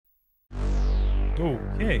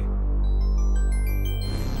Okay.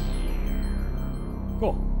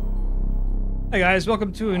 Cool. Hey guys,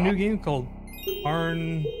 welcome to a new game called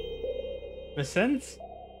Carne. Vescens?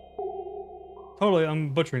 Totally,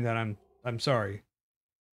 I'm butchering that. I'm sorry.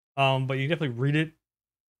 But you definitely read it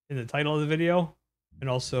in the title of the video, and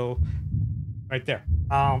also right there.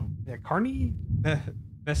 Yeah, Carne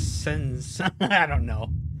Vescens. I don't know.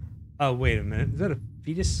 Oh, wait a minute. Is that a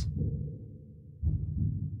fetus?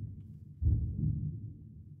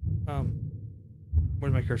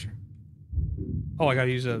 Where's my cursor? Oh, I gotta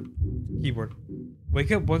use a keyboard.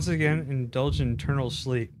 Wake up once again, indulge in eternal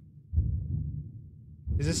sleep.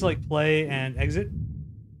 Is this like play and exit?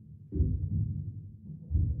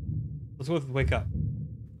 Let's go with wake up.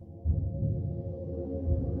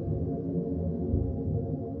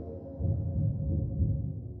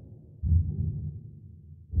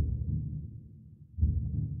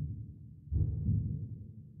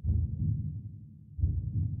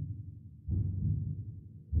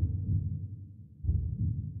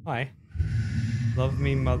 Hi. Love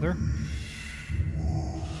me, mother.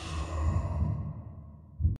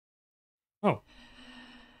 Oh.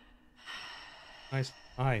 Nice.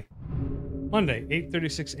 Hi. Monday,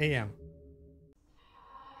 8:36 a.m.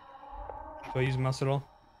 Do I use mouse at all?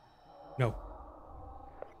 No.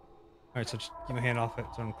 Alright, so just keep my hand off it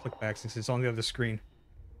so I don't click back since it's on the other screen.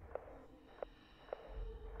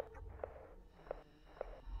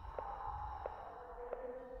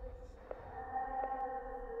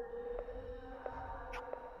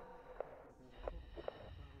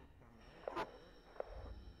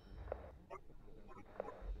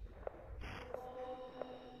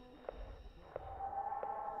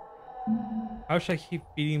 How should I keep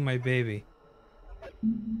feeding my baby?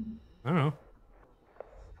 I don't know.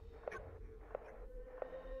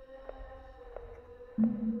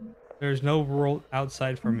 There's no world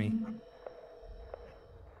outside for me.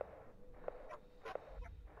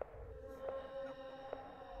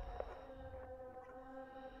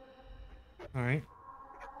 Alright.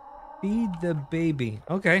 Feed the baby.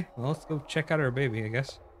 Okay, well, let's go check out our baby, I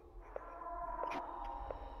guess.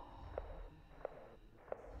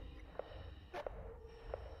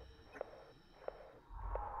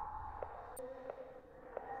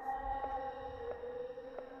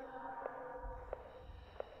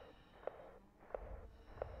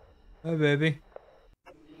 Hi, baby.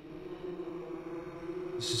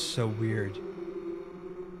 This is so weird.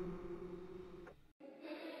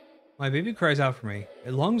 My baby cries out for me.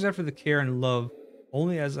 It longs after the care and love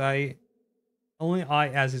only I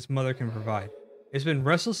as its mother can provide. It's been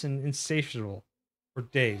restless and insatiable for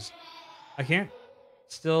days. I can't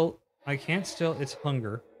I can't still its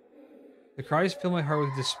hunger. The cries fill my heart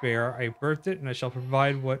with despair. I birthed it and I shall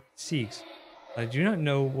provide what it seeks. I do not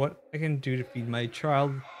know what I can do to feed my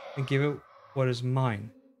child and give it what is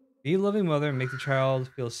mine. Be a loving mother and make the child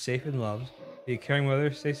feel safe and loved. Be a caring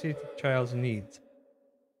mother, stay safe to the child's needs.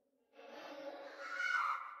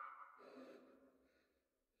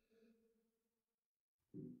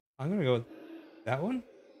 I'm gonna go with that one,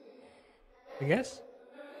 I guess.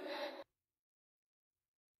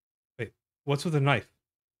 Wait, what's with the knife?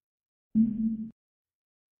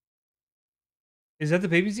 Is that the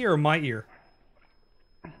baby's ear or my ear?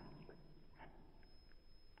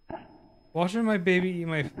 Watching my baby eat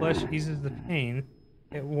my flesh eases the pain.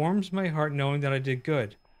 It warms my heart knowing that I did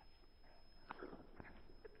good.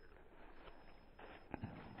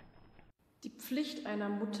 Die Pflicht einer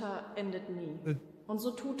Mutter endet nie. The, Und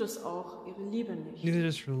so tut es auch ihre Liebe nicht. neither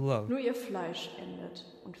does her love. Nur ihr Fleisch endet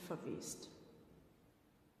und verwest.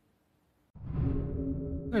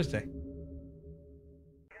 Thursday.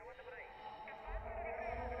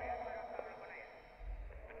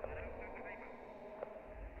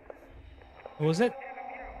 What was it?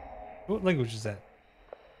 What language is that?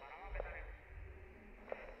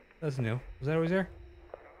 That's new. Was that always there?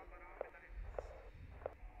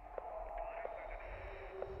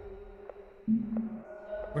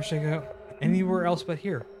 Where should I go? Anywhere else but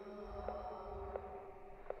here.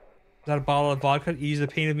 Is that a bottle of vodka to ease the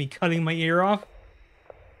pain of me cutting my ear off?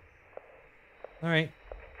 Alright.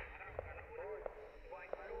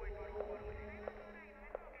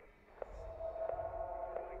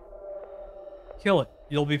 Kill it.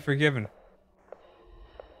 You'll be forgiven.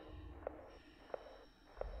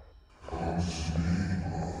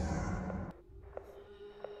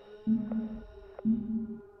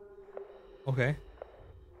 Okay.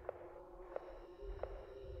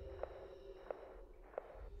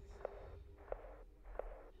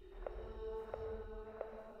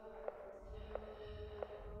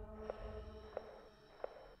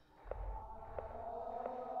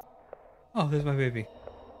 Oh, there's my baby.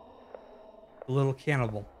 the little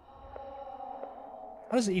cannibal.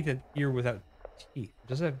 How does it eat that ear without teeth? It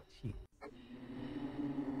doesn't have teeth.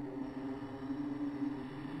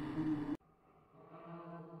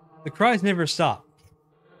 The cries never stop.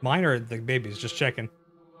 Mine or the baby's, just checking.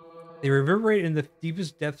 They reverberate in the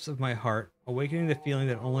deepest depths of my heart, awakening the feeling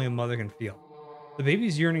that only a mother can feel. The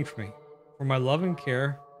baby's yearning for me, for my love and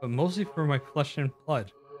care, but mostly for my flesh and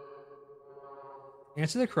blood.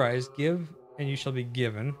 Answer the cries, give, and you shall be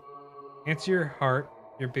given. Answer your heart,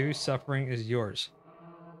 your baby's suffering is yours.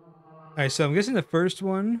 Alright, so I'm guessing the first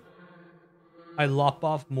one, I lop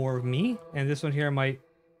off more of me, and this one here I might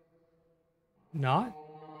not.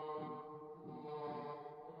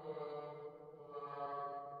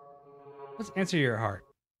 Let's answer your heart.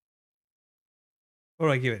 What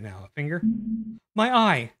do I give it now? A finger? My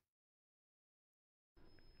eye!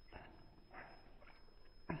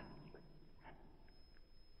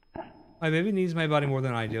 My baby needs my body more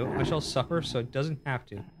than I do. I shall suffer so it doesn't have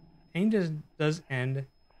to. Pain does end.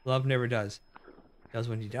 Love never does. It does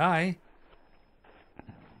when you die.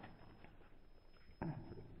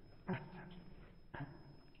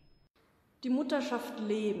 Die Mutter schafft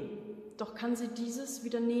Leben, doch kann sie dieses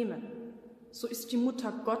wieder nehmen. So ist die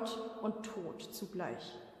Mutter Gott und Tod zugleich.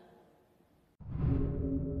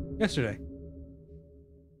 Yesterday.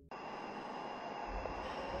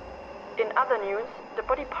 In other news, the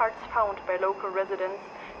body parts found by local residents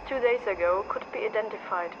 2 days ago could be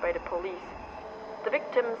identified by the police. The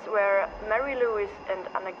victims were Mary Lewis and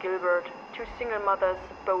Anna Gilbert, two single mothers,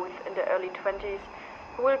 both in their early 20s,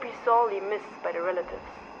 who will be sorely missed by the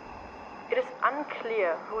relatives. It is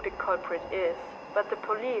unclear who the culprit is, but the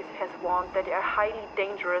police has warned that they are highly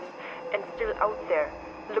dangerous and still out there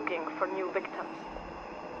looking for new victims.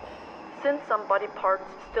 Since some body parts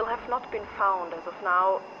still have not been found as of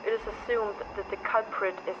now, it is assumed that the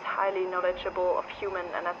culprit is highly knowledgeable of human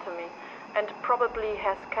anatomy and probably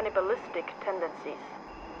has cannibalistic tendencies.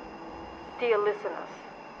 Dear listeners,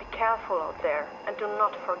 be careful out there and do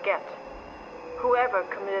not forget, whoever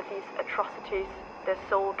committed these atrocities, their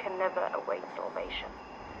soul can never await salvation.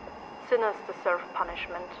 Sinners deserve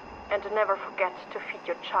punishment, and never forget to feed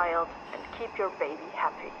your child and keep your baby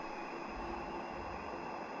happy.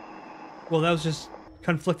 Well, that was just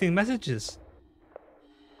conflicting messages.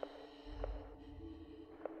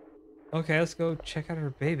 Okay, let's go check out her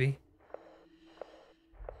baby.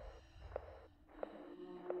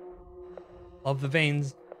 Love the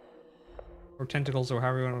veins. Or tentacles, or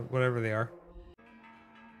however you want, whatever they are.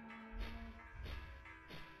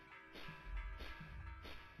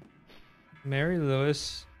 Mary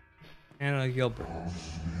Lewis, Anna Gilbert.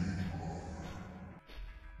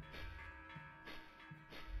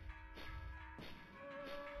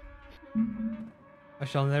 I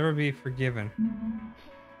shall never be forgiven.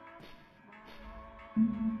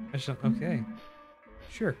 Okay.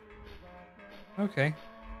 Sure. Okay.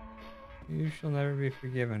 You shall never be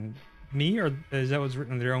forgiven. Me, or is that what's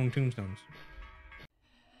written on their own tombstones?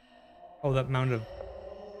 Oh, that mound of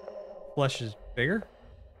flesh is bigger?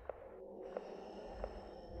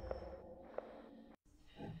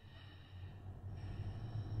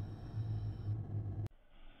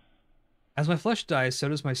 As my flesh dies, so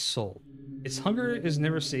does my soul. Its hunger is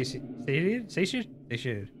never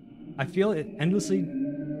satiated. I feel it endlessly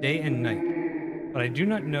day and night, but I do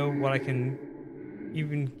not know what I can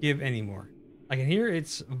even give anymore. I can hear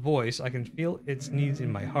its voice, I can feel its needs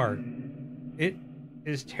in my heart. It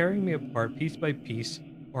is tearing me apart piece by piece,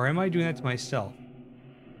 or am I doing that to myself?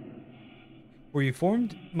 Were you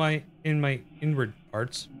formed in my inward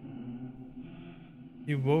parts?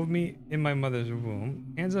 You wove me in my mother's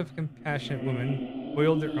womb. Hands of compassionate women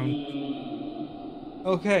boiled their own.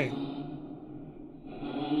 Okay.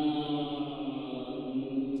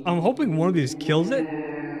 I'm hoping one of these kills it.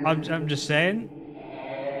 I'm just saying.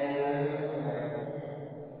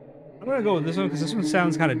 I'm gonna go with this one because this one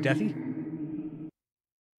sounds kind of deathy.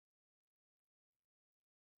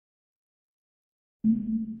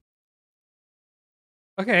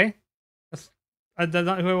 Okay. That's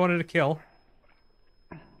not who I wanted to kill.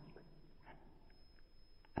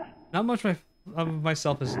 Not much of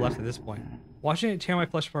myself is left at this point. Watching it tear my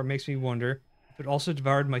flesh apart makes me wonder if it also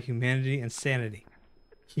devoured my humanity and sanity.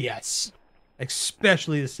 Yes.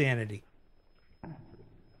 Especially the sanity.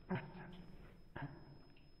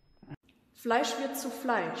 Fleisch wird zu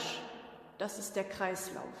Fleisch. Das ist der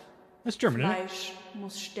Kreislauf. That's German, isn't it? Fleisch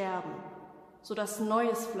muss sterben, sodass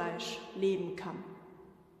neues Fleisch leben kann.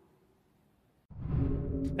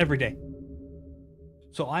 Every day.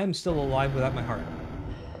 So I am still alive without my heart.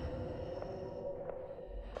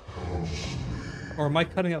 Or am I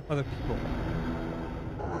cutting up other people?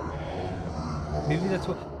 Maybe that's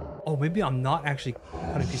what... Oh, maybe I'm not actually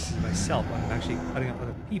cutting pieces of myself. I'm actually cutting up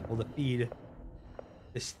other people to feed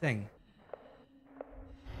this thing.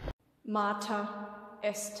 Mater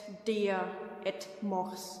est Dea et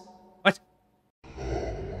mors. What?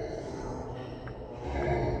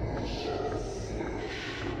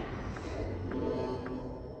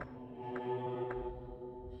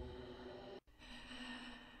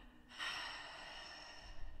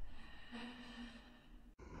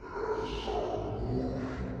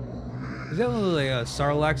 Is that like a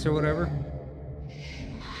Sarlacc or whatever?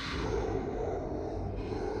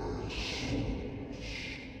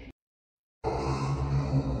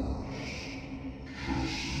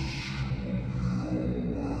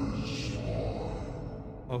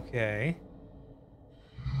 Okay.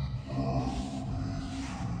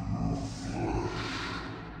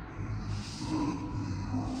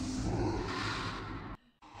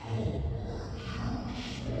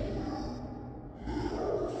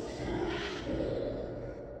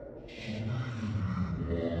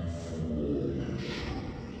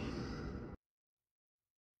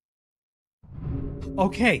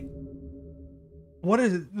 Okay. What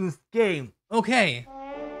is this game? Okay.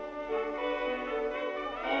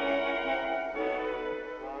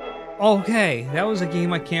 Okay, that was a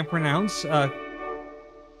game I can't pronounce.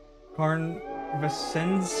 Carne,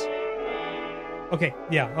 Vescens. Okay,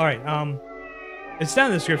 yeah, alright, it's down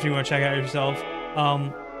in the description if you want to check it out yourself.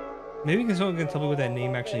 Maybe someone can tell me what that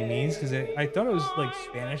name actually means, because I thought it was, like,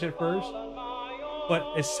 Spanish at first, but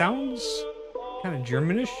it sounds kind of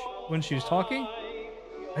Germanish when she was talking.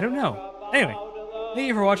 I don't know. Anyway, thank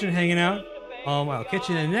you for watching and hanging out. I'll catch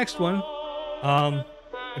you in the next one.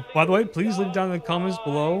 By the way, please leave down in the comments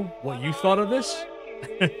below what you thought of this.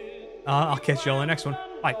 I'll catch you all in the next one.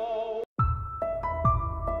 Bye.